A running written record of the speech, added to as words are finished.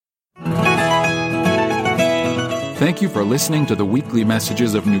Thank you for listening to the weekly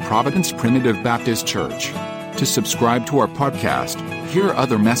messages of New Providence Primitive Baptist Church. To subscribe to our podcast, hear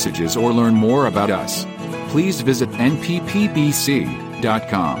other messages, or learn more about us, please visit nppbc.com.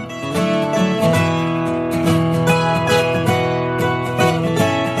 It's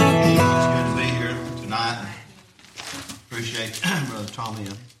good to be here tonight. Appreciate Brother Tommy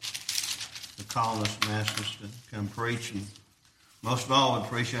for calling us and asking us to come preach. And most of all, I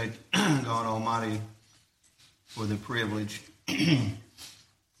appreciate God Almighty for the privilege. JT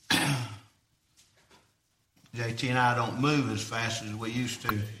and I don't move as fast as we used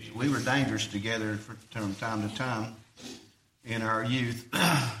to. We were dangerous together from time to time in our youth.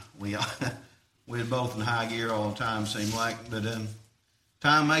 We were both in high gear all the time, seemed like. But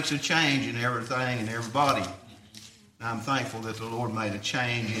time makes a change in everything and everybody. I'm thankful that the Lord made a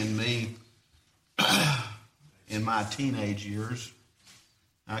change in me in my teenage years.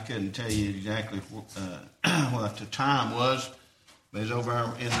 I couldn't tell you exactly what the time was, but it was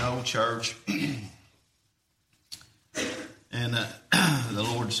over in the old church. And the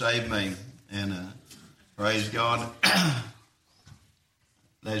Lord saved me, and praise God.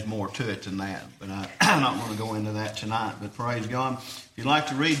 There's more to it than that, but I'm not going to go into that tonight. But praise God. If you'd like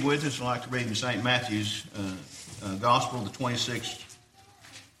to read with us, I'd like to read in St. Matthew's Gospel, the 26th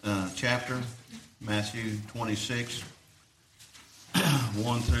chapter, Matthew 26,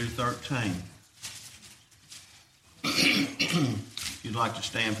 1 through 13. If you'd like to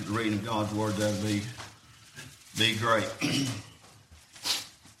stand for the reading of God's Word, that would be great.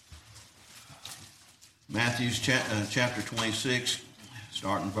 Matthew's chapter 26,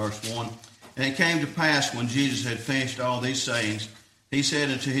 starting verse 1. And it came to pass, when Jesus had finished all these sayings, he said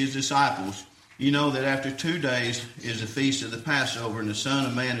unto his disciples, You know that after 2 days is the feast of the Passover, and the Son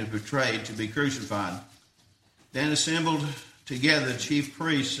of Man is betrayed to be crucified. Then assembled together the chief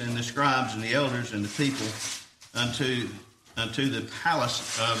priests and the scribes and the elders and the people unto the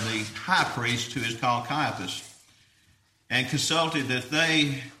palace of the high priest, who is called Caiaphas, and consulted that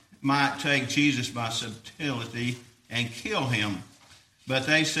they might take Jesus by subtlety and kill him. But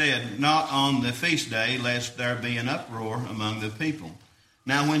they said, Not on the feast day, lest there be an uproar among the people.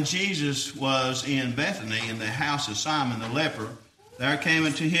 Now when Jesus was in Bethany, in the house of Simon the leper, there came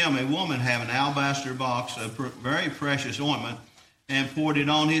unto him a woman having an alabaster box of very precious ointment, and poured it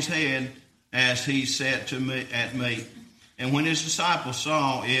on his head as he sat at meat. And when his disciples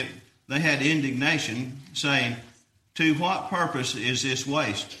saw it, they had indignation, saying, To what purpose is this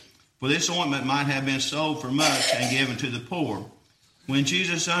waste? For this ointment might have been sold for much and given to the poor. When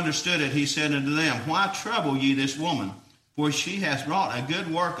Jesus understood it, he said unto them, Why trouble ye this woman? For she hath wrought a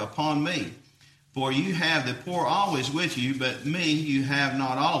good work upon me. For you have the poor always with you, but me you have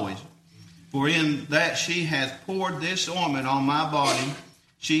not always. For in that she hath poured this ointment on my body,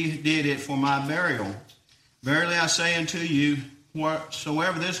 she did it for my burial. Verily I say unto you,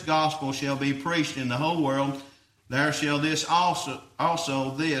 whatsoever this gospel shall be preached in the whole world, there shall this also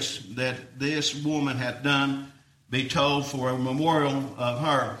this that this woman hath done be told for a memorial of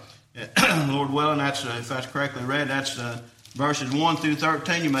her. Lord willing, that's if that's correctly read, that's verses 1 through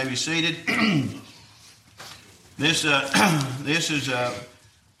 13. You may be seated. This is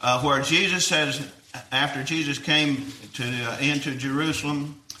where Jesus says, after Jesus came into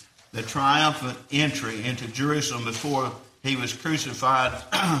Jerusalem, the triumphant entry into Jerusalem before he was crucified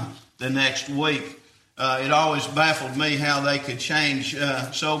the next week. It always baffled me how they could change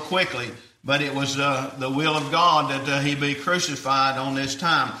so quickly, but it was the will of God that he be crucified on this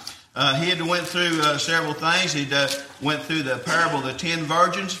time. He had went through several things. He went through the parable of the 10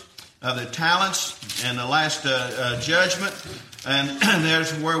 virgins, of the talents, and the last judgment. And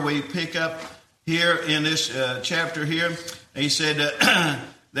there's where we pick up here in this chapter here. He said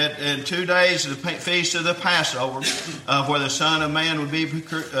that in 2 days the feast of the Passover, where the Son of Man would be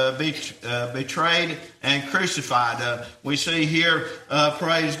betrayed and crucified. We see here,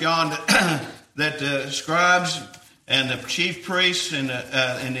 praise God, that the scribes and the chief priests and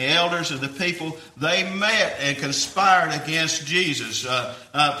the elders of the people, they met and conspired against Jesus.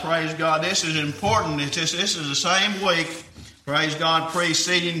 Praise God. This is important. This is the same week, praise God,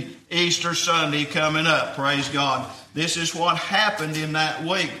 preceding Easter Sunday coming up. Praise God. This is what happened in that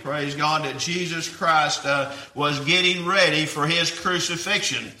week, praise God, that Jesus Christ was getting ready for his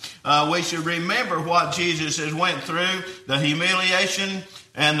crucifixion. We should remember what Jesus has went through, the humiliation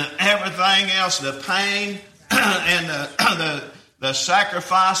and everything else, the pain and the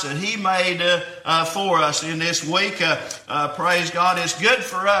sacrifice that he made for us in this week. Praise God. It's good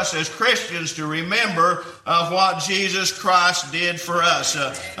for us as Christians to remember what Jesus Christ did for us.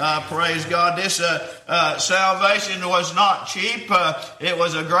 Praise God. This salvation was not cheap. It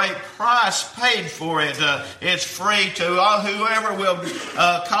was a great price paid for it. It's free to all whoever will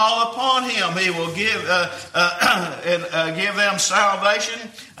call upon him. He will give them salvation,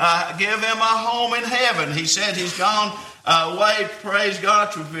 give them a home in heaven. He said he's gone away, praise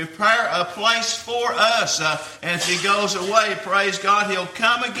God, to prepare a place for us. And if he goes away, praise God, he'll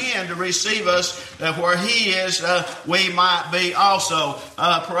come again to receive us where he is, we might be also.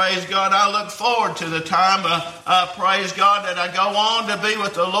 Praise God, I look forward to the time, praise God, that I go on to be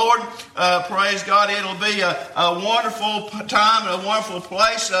with the Lord. Praise God, it'll be a wonderful time, a wonderful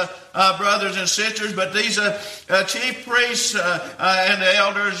place, brothers and sisters. But these chief priests and the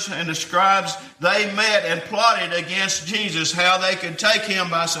elders and the scribes, they met and plotted against Jesus, how they could take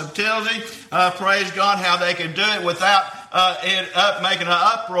him by subtlety. Praise God, how they could do it without making an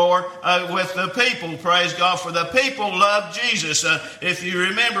uproar with the people. Praise God, for the people loved Jesus. If you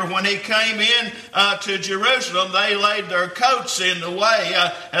remember, when he came in to Jerusalem, they laid their coats in the way.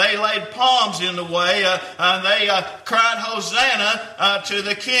 They laid palms in the way. They cried Hosanna to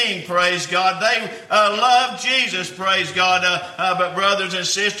the King. Praise God. They loved Jesus. Praise God. But brothers and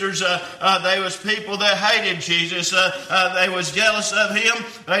sisters, they was people that hated Jesus. They was jealous of him.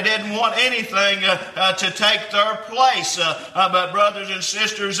 They didn't want anything to take their place. But brothers and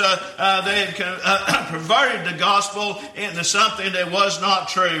sisters, they had perverted the gospel into something that was not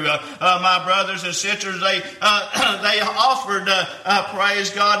true. My brothers and sisters, they offered, praise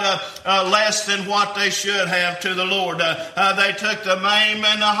God, less than what they should have to the Lord. They took the maimed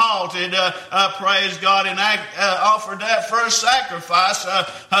and the halted, praise God, and offered that for a sacrifice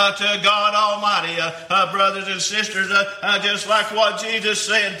to God Almighty. Brothers and sisters, just like what Jesus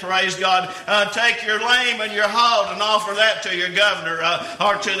said, praise God, take your lame and your halt and offer that to your governor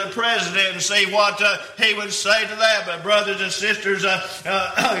or to the president and see what he would say to that. But brothers and sisters,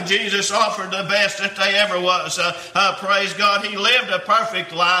 Jesus offered the best that they ever was. Praise God, he lived a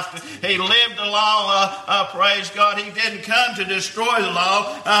perfect life. He lived the law. Praise God, he didn't come to destroy the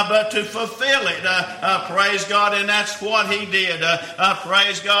law, but to fulfill it. Praise God, and that's what he did.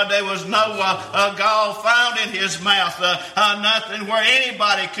 Praise God, there was no gall found in his mouth. Nothing where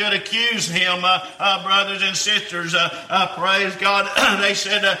anybody could accuse him. Brothers and sisters, praise God. They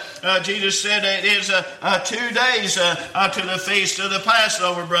said, Jesus said it is 2 days to the feast of the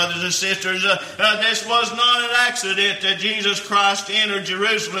Passover, brothers and sisters. This was not an accident that Jesus Christ entered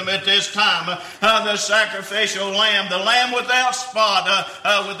Jerusalem at this time. The sacrificial lamb, the lamb without spot,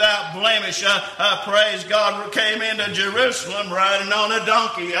 without blemish, praise God, came into Jerusalem riding on a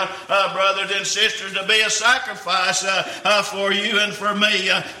donkey, brothers and sisters, to be a sacrifice for you and for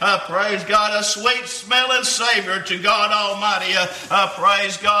me. Praise God, a sweet smelling Savior to God Almighty.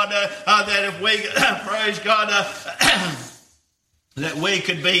 Praise God, that if we, praise God, that we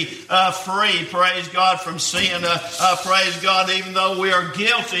could be free, praise God, from sin. Praise God, even though we are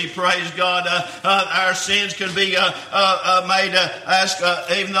guilty, praise God, our sins could be made,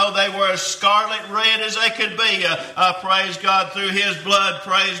 even though they were as scarlet red as they could be. Praise God, through his blood,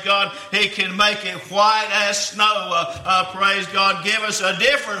 praise God, he can make it white as snow. Praise God, give us a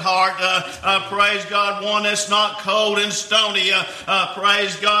different heart. Praise God, one that's not cold and stony.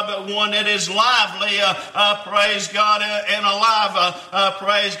 Praise God, but one that is lively. Praise God, and alive.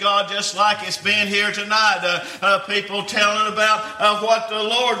 Praise God, just like it's been here tonight. People telling about what the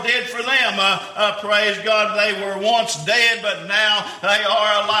Lord did for them. Praise God, they were once dead, but now they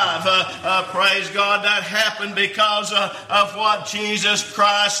are alive. Praise God, that happened because of what Jesus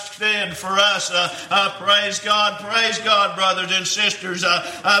Christ did for us. Praise God, brothers and sisters.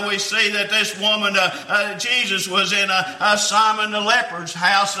 We see that this woman, Jesus, was in Simon the leper's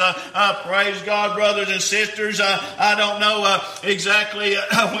house. Praise God, brothers and sisters. I don't know exactly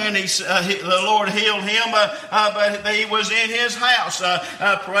when the Lord healed him, but he was in his house.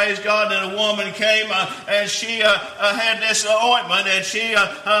 Praise God, and a woman came and she had this ointment and she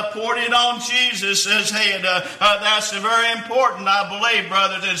poured it on Jesus' head. That's very important, I believe,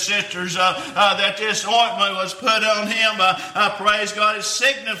 brothers and sisters, that this ointment was put on him. Praise God, it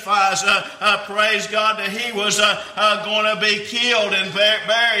signifies, praise God, that he was going to be killed and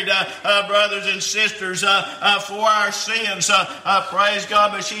buried, brothers and sisters, for our sins. praise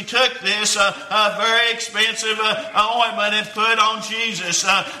God. But she took this very expensive ointment and put on Jesus.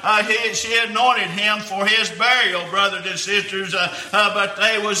 She anointed him for his burial, brothers and sisters. But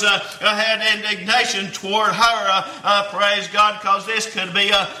they had indignation toward her, praise God, because this could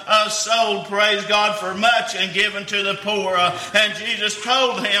be sold, praise God, for much and given to the poor. And Jesus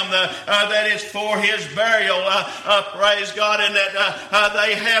told him that it's for his burial, praise God, and that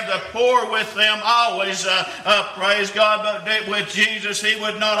they have the poor with them always, praise God. But with Jesus, he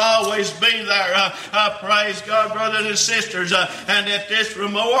would not always be there, praise God, brothers and sisters. And at this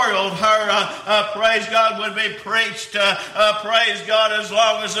memorial, her, praise God, would be preached, praise God, as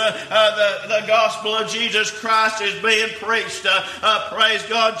long as the gospel of Jesus Christ is being preached. Praise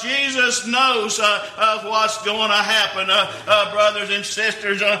God. Jesus knows what's going to happen, brothers and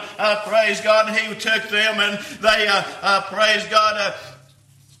sisters. Praise God. And he took them and they, praise God,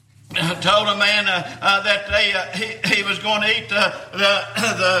 told a man that he was going to eat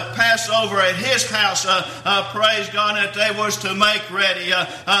the Passover at his house, praise God, that they was to make ready,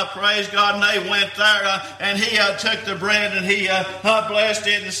 praise God, and they went there, and he took the bread and he blessed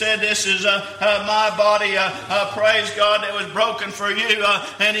it and said, this is my body, praise God, that was broken for you,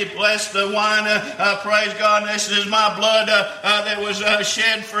 and he blessed the wine, praise God, and this is my blood that was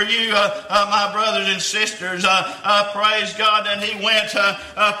shed for you, my brothers and sisters, praise God. And he went,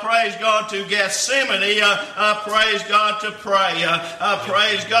 praise God, to Gethsemane, praise God, to pray.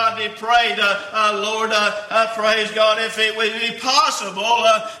 Praise God, he prayed, Lord, praise God, if it would be possible,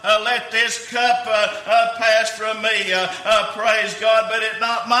 let this cup pass from me. Praise God, but it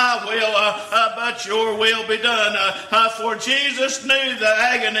not my will, but your will be done. For Jesus knew the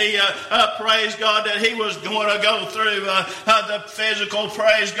agony, praise God, that he was going to go through, the physical,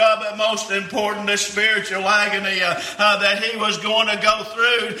 praise God, but most important, the spiritual agony that he was going to go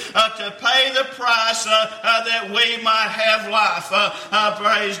through to pay the price that we might have life.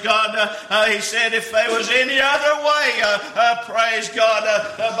 Praise God. He said if there was any other way, praise God,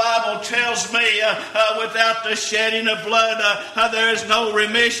 the Bible tells me without the shedding of blood, there is no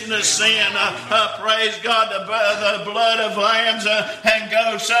remission of sin. Praise God, the blood of lambs and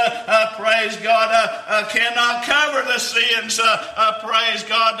goats, praise God, cannot cover the sins, praise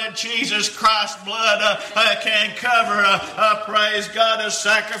God, that Jesus Christ's blood can cover. Praise God, a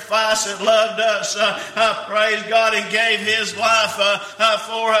sacrifice that loved us, praise God, and gave his life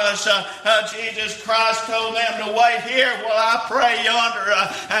for us. Jesus Christ told them to wait here while I pray yonder,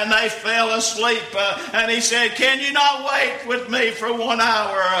 and they fell asleep. And he said, can you not wait with me for 1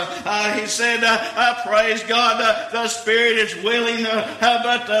 hour? He said, praise God, the spirit is willing,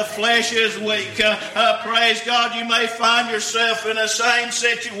 but the flesh is weak. Praise God, you may find yourself in the same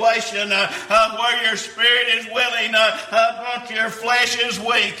situation where your spirit is willing, but your flesh is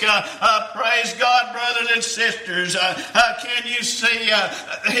weak. Praise God, brothers and sisters. Can you see?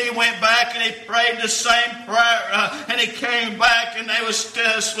 He went back and he prayed the same prayer, and he came back and they was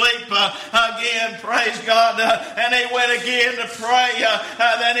still asleep again. Praise God. And he went again to pray.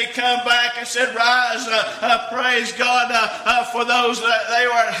 Then he come back and said, rise. Praise God for those that they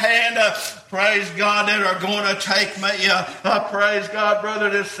were at hand. Praise God, that are going to take me. Praise God,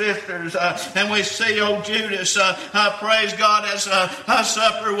 brothers and sisters. And we see old Judas, praise God, as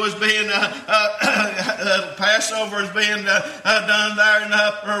supper was being, Passover is being done there in the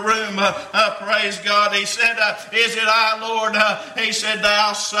upper room. Praise God. He said, is it I, Lord? He said,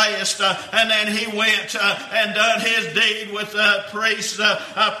 thou sayest. And then he went and done his deed with the priests.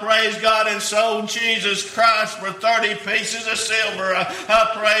 Praise God, and sold Jesus Christ for 30 pieces of silver.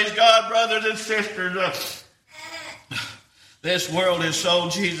 Praise God, brothers and sisters. This world has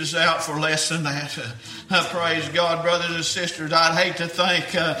sold Jesus out for less than that. Praise God, brothers and sisters. I'd hate to think,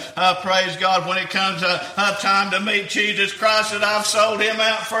 praise God, when it comes time to meet Jesus Christ, that I've sold him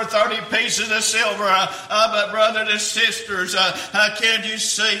out for 30 pieces of silver. But brothers and sisters, can you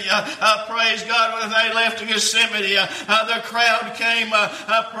see, praise God, when they left Gethsemane, the crowd came,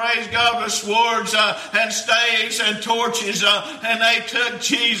 praise God, with swords and staves and torches, and they took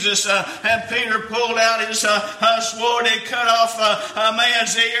Jesus, and Peter pulled out his sword and cut off a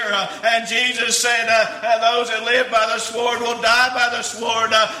man's ear, and Jesus said, those that live by the sword will die by the sword.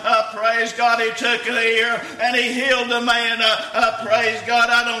 Praise God, he took an ear and he healed the man. Praise God,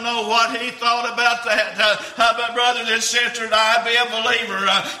 I don't know what he thought about that, but brothers and sisters, I be a believer.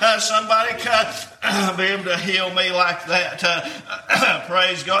 Somebody could be able to heal me like that.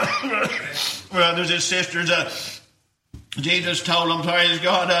 Praise God, brothers and sisters. Jesus told them, praise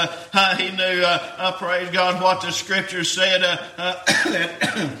God, he knew, praise God, what the scripture said,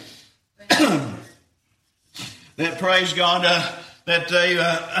 that praise God, that they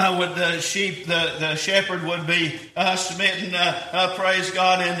would the shepherd would be smitten, praise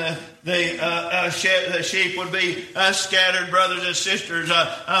God, and the sheep would be scattered, brothers and sisters.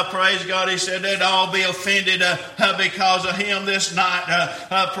 Praise God. He said they'd all be offended because of him this night.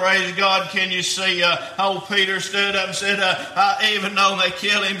 Praise God. Can you see? Old Peter stood up and said, even though they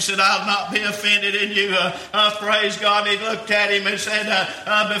kill him, said, I'll not be offended in you. Praise God. He looked at him and said,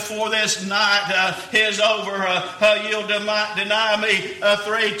 before this night is over, you'll deny me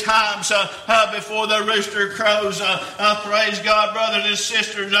 3 times before the rooster crows. Praise God, brothers and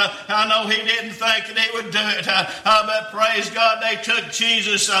sisters. I know he didn't think that he would do it, but praise God, they took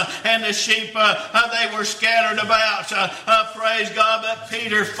Jesus and the sheep, they were scattered about. Praise God, but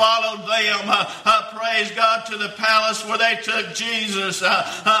Peter followed them, praise God, to the palace where they took Jesus.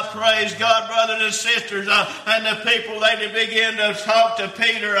 Praise God, brothers and sisters, and the people, they began to talk to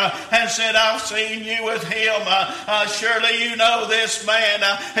Peter and said, I've seen you with him. Surely you know this man.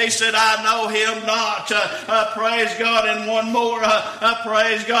 He said, I know him not. Praise God, and one more,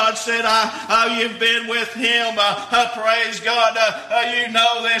 praise God, said, you've been with him. Praise God, you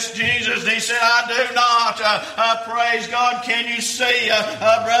know this Jesus. He said, I do not. Praise God, can you see,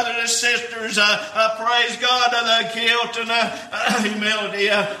 brothers and sisters, praise God, the guilt and the humility,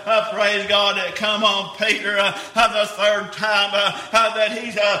 praise God, that come on Peter the 3rd time that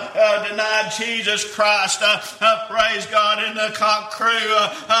he denied Jesus Christ. Praise God, in the cock crew,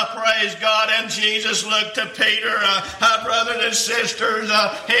 praise God, and Jesus looked to Peter, brothers and sisters,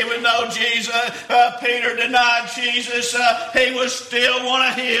 he would know Jesus. Peter denied Jesus. He was still one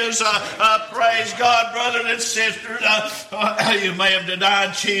of his. Praise God, brothers and sisters. You may have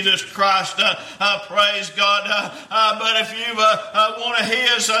denied Jesus Christ. Praise God. But if you one of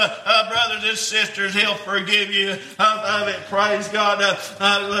his brothers and sisters, he'll forgive you of it. Praise God.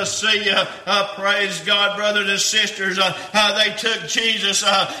 Let's see. Praise God, brothers and sisters. They took Jesus.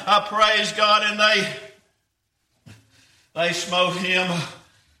 Praise God, and they smote him.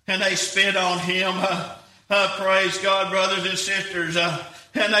 And they spit on him. Praise God, brothers and sisters. And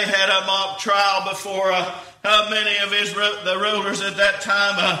they had a mock trial before many of the rulers at that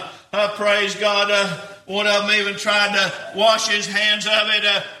time. Praise God. One of them even tried to wash his hands of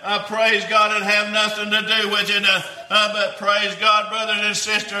it. Praise God, and have nothing to do with it. But praise God, brothers and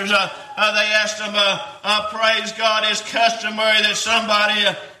sisters, they asked him, praise God, it's customary that somebody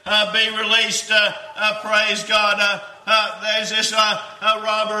be released. Praise God. There's this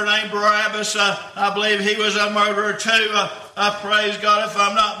robber named Barabbas. I believe he was a murderer too. Praise God, if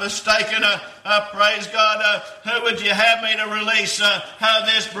I'm not mistaken. Praise God, who would you have me to release?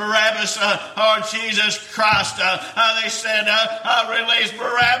 This Barabbas or Jesus Christ? They said, release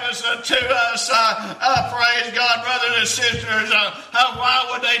Barabbas to us. Praise God, brothers and sisters. Why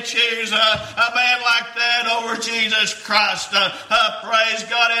would they choose a man like that over Jesus Christ? Praise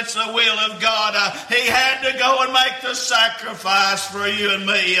God, it's the will of God. He had to go and make the sacrifice for you and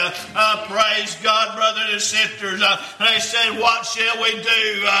me. Praise God, brothers and sisters. They said, what shall we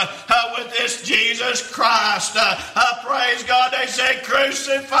do with this Jesus Christ? Praise God, they said,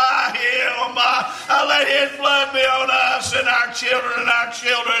 crucify him. Let his blood be on us and our children and our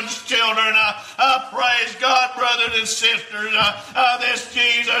children's children. Praise God, brothers and sisters. This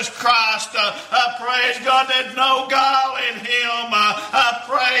Jesus Christ, praise God, there's no guile in him.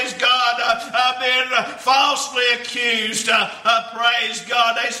 Praise God, been falsely accused. Praise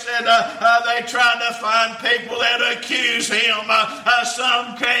God, they said they tried to find people that accuse him.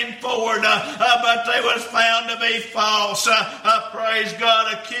 Some came forward, but they was found to be false. Praise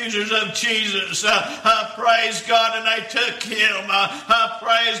God, accusers of Jesus. Praise God, and they took him.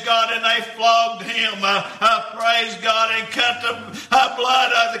 Praise God, and they flogged him. Praise God, and cut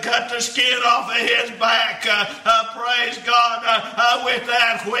the skin off of his back. Praise God, with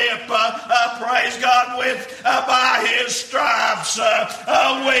that whip. Praise God, by his stripes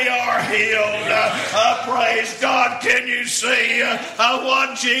we are healed. Praise God, can you see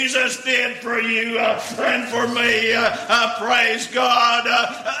what Jesus did for you and for me? Praise God,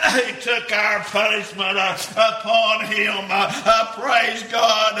 he took our punishment upon him. Praise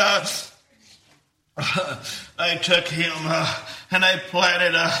God, they took him and they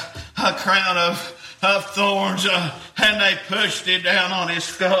planted a crown of thorns and they pushed it down on his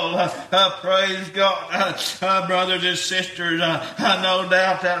skull. Praise God. Brothers and sisters, no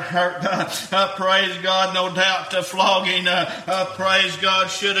doubt that hurt. Praise God, no doubt the flogging, praise God,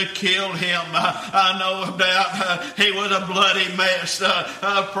 should have killed him. No doubt he was a bloody mess.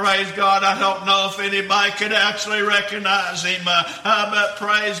 Praise God, I don't know if anybody could actually recognize him. But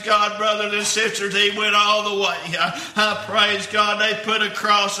praise God, brothers and sisters, he went all the way. Praise God, they put a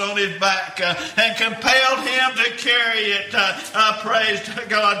cross on his back and compelled him to carry carry it, praise to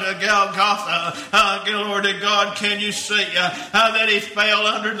God, to Golgotha. Glory to God, can you see that he fell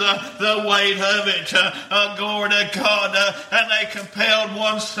under the weight of it? Glory to God. And they compelled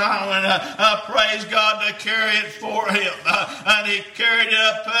one Simon, praise God, to carry it for him. And he carried it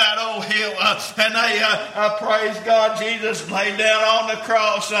up that old hill. And they, praise God, Jesus laid down on the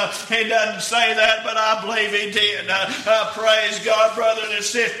cross. He doesn't say that, but I believe he did. Praise God, brothers and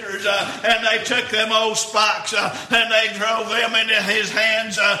sisters. And they took them old spikes and they drove them into his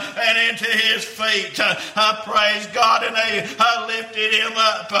hands and into his feet. Praise God. And they lifted him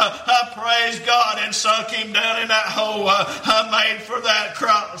up. Praise God. And sunk him down in that hole made for that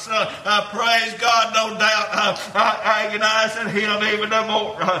cross. Praise God. No doubt agonizing him even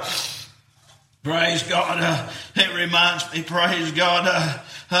more. Praise God. It reminds me, praise God,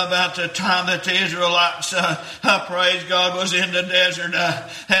 about the time that the Israelites, praise God, was in the desert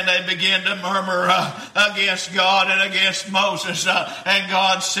and they began to murmur against God and against Moses. And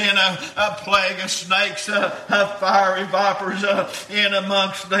God sent a plague of snakes, fiery vipers in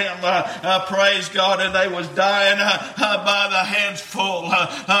amongst them. Praise God. And they was dying by the handful.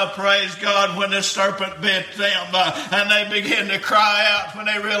 Praise God, when the serpent bit them. And they began to cry out when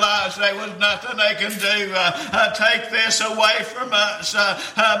they realized there was nothing they can do. Take this away from us.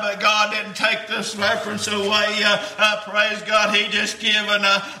 But God didn't take this reference away. Praise God, he just given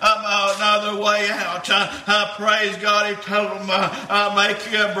another way out. Praise God, he told them,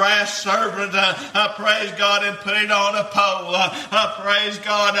 make you a brass serpent. Praise God, and put it on a pole. Praise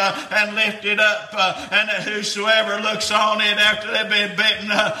God, and lift it up. And whosoever looks on it after they've been bitten,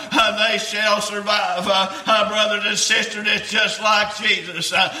 they shall survive. Brothers and sisters, it's just like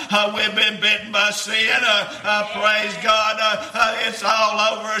Jesus. We've been bitten by sin. Praise God, it's all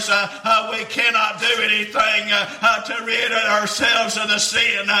over us. We cannot do anything to rid ourselves of the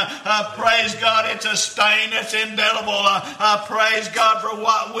sin. Praise God, it's a stain that's indelible. Praise God for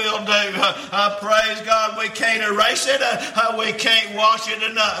what we'll do. Praise God, we can't erase it. We can't wash it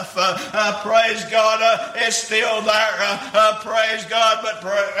enough. Praise God, it's still there. Praise God, but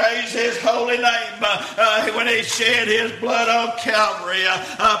praise his holy name. When he shed his blood on Calvary,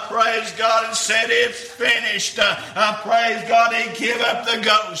 praise God, and said it's finished. Praise God, he give up the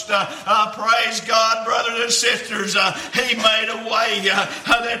ghost. Praise God, brothers and sisters, he made a way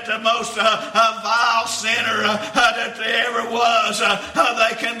that the most vile sinner that there ever was,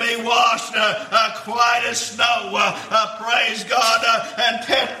 they can be washed white as snow. Praise God, and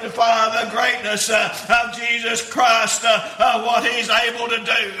testify the greatness of Jesus Christ, what he's able to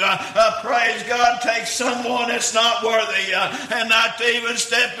do. Praise God, take someone that's not worthy and not to even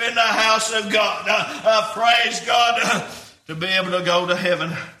step in the house of God. Praise God, to be able to go to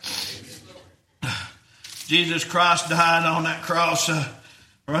heaven. Jesus Christ died on that cross.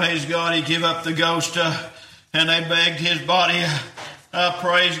 Praise God, he gave up the ghost and they begged his body.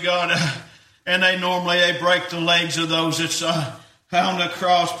 Praise God. And they break the legs of those that's on the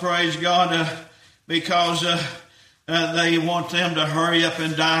cross. Praise God. Because they want them to hurry up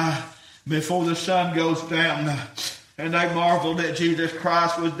and die before the sun goes down. And they marveled that Jesus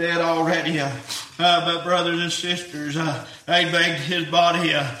Christ was dead already. But brothers and sisters, they begged his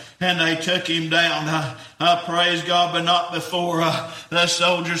body and they took him down. Praise God, but not before the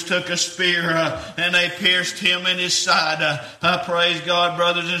soldiers took a spear and they pierced him in his side. Praise God,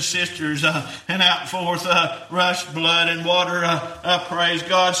 brothers and sisters, and out forth rushed blood and water. Praise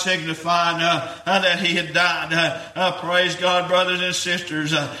God, signifying that he had died. Praise God, brothers and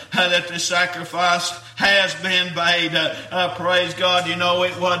sisters, that the sacrifice has been made. Praise God, you know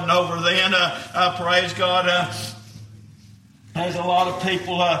it wasn't over then. Praise God. There's a lot of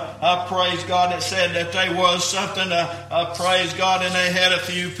people, praise God, that said that they was something, praise God, and they had a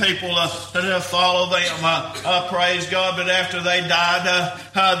few people that follow them, praise God, but after they died,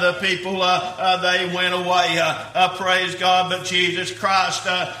 the people, they went away, praise God, but Jesus Christ,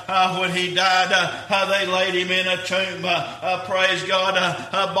 when he died, they laid him in a tomb, praise God,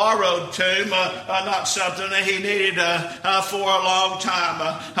 a borrowed tomb, not something that he needed for a long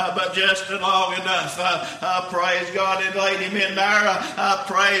time, but just long enough, praise God, and laid him in there,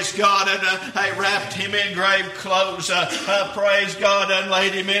 praise God, and they wrapped him in grave clothes, praise God, and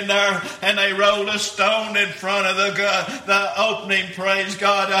laid him in there, and they rolled a stone in front of the opening, praise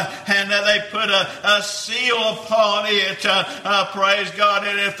God, and they put a seal upon it, praise God,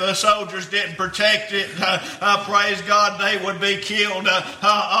 and if the soldiers didn't protect it, praise God, they would be killed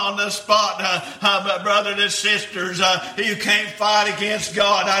on the spot. But brothers and sisters, you can't fight against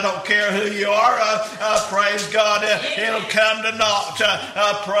God. I don't care who you are, praise God, it'll come come to naught.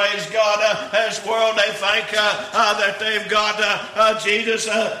 Praise God. This world, they think that they've got Jesus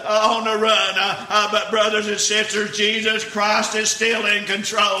on the run. But brothers and sisters, Jesus Christ is still in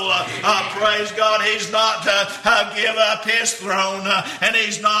control. Praise God. He's not give up his throne, and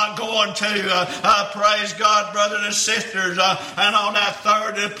he's not going to. Praise God, brothers and sisters. And on that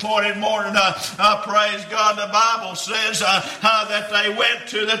third appointed morning, praise God, the Bible says that they went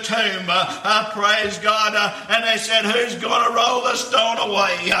to the tomb. Praise God. And they said, who's going to roll the stone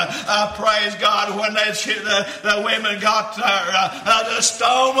away? Praise God. When the women got there, the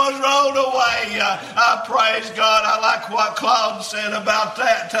stone was rolled away. Praise God. I like what Claude said about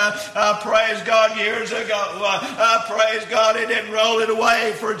that. Praise God, years ago. Praise God, he didn't roll it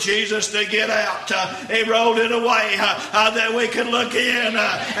away for Jesus to get out. He rolled it away that we could look in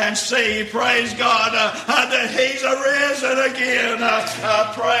and see, praise God, that he's arisen again.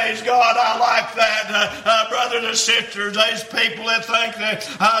 Praise God, I like that. Brothers and sisters, these people that think that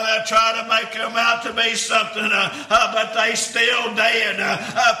they try to make them out to be something, but they still dead.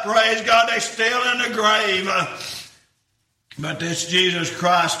 Praise God, they still in the grave. But this Jesus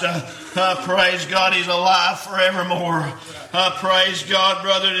Christ, praise God, he's alive forevermore. Praise God,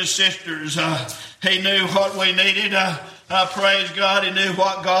 brothers and sisters. He knew what we needed. Praise God, he knew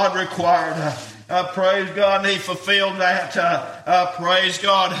what God required. Praise God, and he fulfilled that. Praise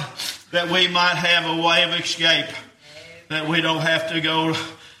God, that we might have a way of escape. That we don't have to go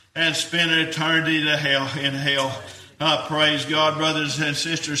and spend an eternity in hell. Praise God, brothers and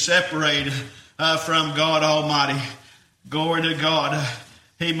sisters, separated from God Almighty. Glory to God.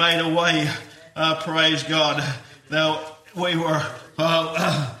 He made a way, praise God, that we were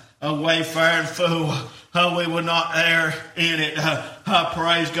a wayfaring fool. We would not err in it.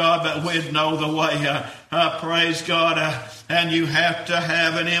 Praise God, but we'd know the way. Praise God. And you have to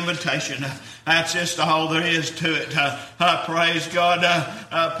have an invitation. That's just all there is to it. Praise God.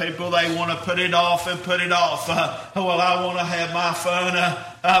 People, they want to put it off and put it off. Well, I want to have my fun.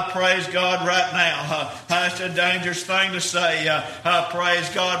 Praise God right now. That's a dangerous thing to say. Praise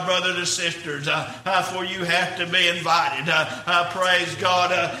God, brothers and sisters. For you have to be invited. Praise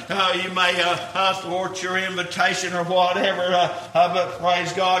God. You may thwart your invitation or whatever. But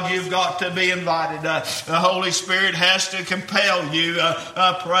praise God, you've got to be invited. The Holy Spirit has to compel you.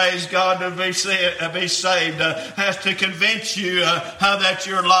 Praise God, to be saved. Has to convince you that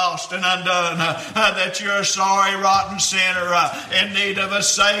you're lost and undone. That you're a sorry, rotten sinner in need of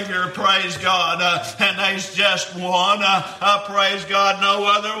a Savior, praise God. And there's just one, praise God, no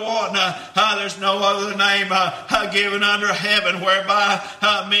other one. There's no other name given under heaven whereby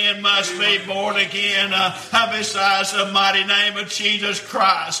men must be born again besides the mighty name of Jesus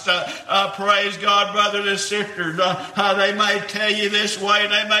Christ. Praise God, brothers and sisters. They may tell you this way,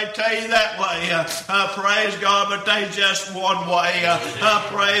 they may tell you that way. Praise God, but there's just one way.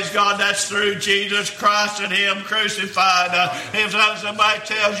 Praise God, that's through Jesus Christ and him crucified. If somebody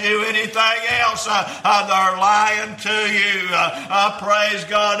tells you anything else, they're lying to you. Praise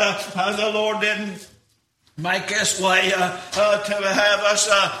God, the Lord didn't make us way to have us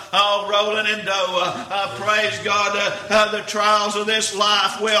all rolling in dough. Praise God, the trials of this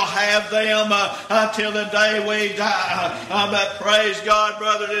life, we'll have them till the day we die. But praise God,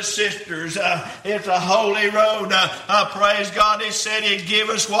 brothers and sisters, it's a holy road. Praise God, he said he'd give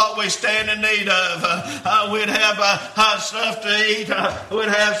us what we stand in need of. We'd have stuff to eat. We'd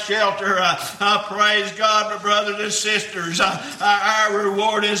have shelter. Praise God, brothers and sisters, our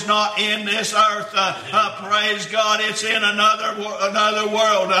reward is not in this earth. Praise God, it's in another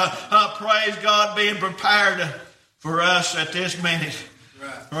world. Praise God, being prepared for us at this minute.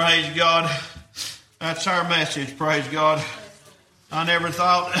 Right. Praise God. That's our message. Praise God. I never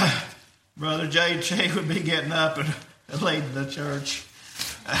thought Brother J.T. would be getting up and leading the church.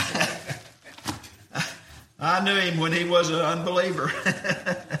 I knew him when he was an unbeliever.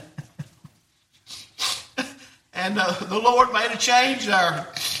 And the Lord made a change there.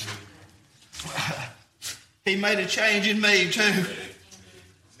 He made a change in me too.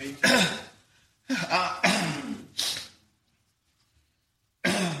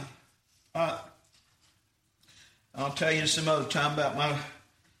 I'll tell you some other time about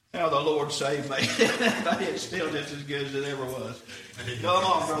how the Lord saved me. It's still just as good as it ever was. Come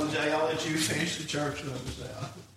on, Brother Jay. I'll let you finish the church service out.